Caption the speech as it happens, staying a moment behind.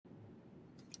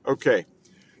Okay,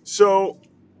 so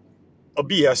a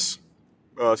BS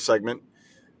segment.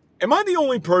 Am I the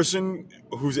only person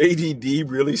whose ADD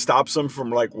really stops them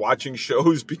from like watching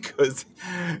shows because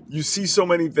you see so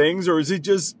many things, or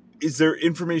is there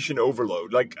information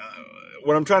overload?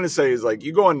 What I'm trying to say is like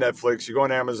you go on Netflix, you go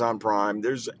on Amazon Prime.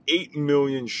 There's 8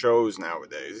 million shows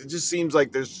nowadays. It just seems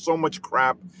like there's so much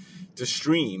crap to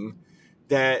stream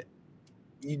that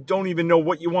you don't even know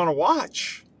what you want to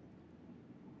watch.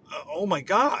 Oh my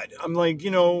god! I'm like,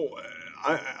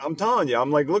 I'm telling you,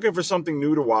 I'm like looking for something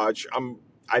new to watch.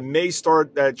 I may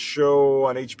start that show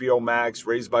on HBO Max,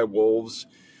 Raised by Wolves.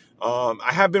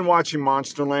 I have been watching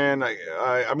Monsterland.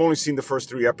 I've only seen the first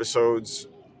 3 episodes.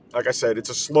 Like I said, it's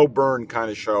a slow burn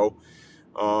kind of show.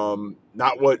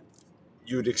 Not what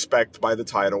you'd expect by the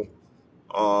title.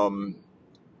 Um,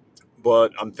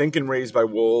 but I'm thinking Raised by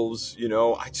Wolves.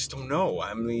 I just don't know.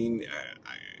 I mean,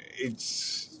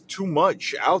 it's too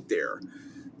much out there.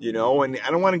 And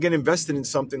I don't want to get invested in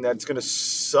something that's going to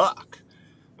suck.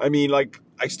 I mean, like,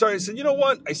 I started, said, you know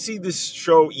what? I see this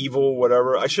show, Evil,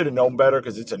 whatever. I should have known better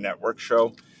because it's a network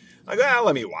show. I go,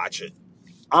 let me watch it.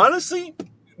 Honestly,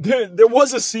 there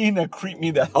was a scene that creeped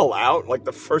me the hell out, like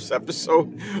the first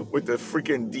episode with the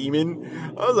freaking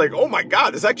demon. I was like, oh my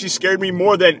God, this actually scared me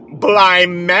more than Bly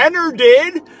Manor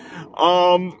did.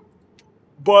 Um,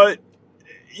 but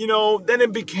then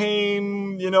it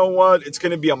became, you know what? It's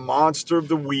going to be a monster of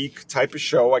the week type of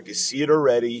show. I can see it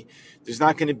already. There's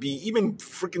not going to be even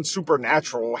freaking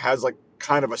Supernatural has like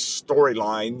kind of a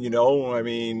storyline. I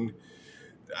mean,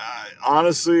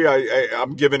 honestly,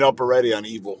 I'm giving up already on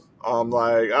Evil. I'm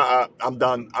like, I'm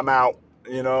done. I'm out.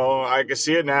 I can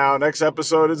see it now. Next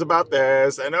episode is about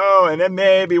this, and then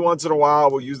maybe once in a while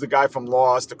we'll use the guy from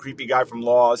Lost, the creepy guy from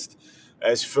Lost,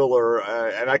 as filler,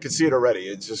 and I can see it already.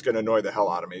 It's just going to annoy the hell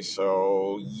out of me.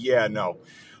 So yeah, no,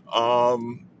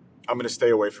 I'm going to stay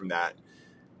away from that.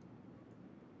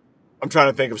 I'm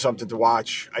trying to think of something to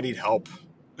watch. I need help.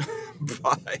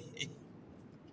 Bye.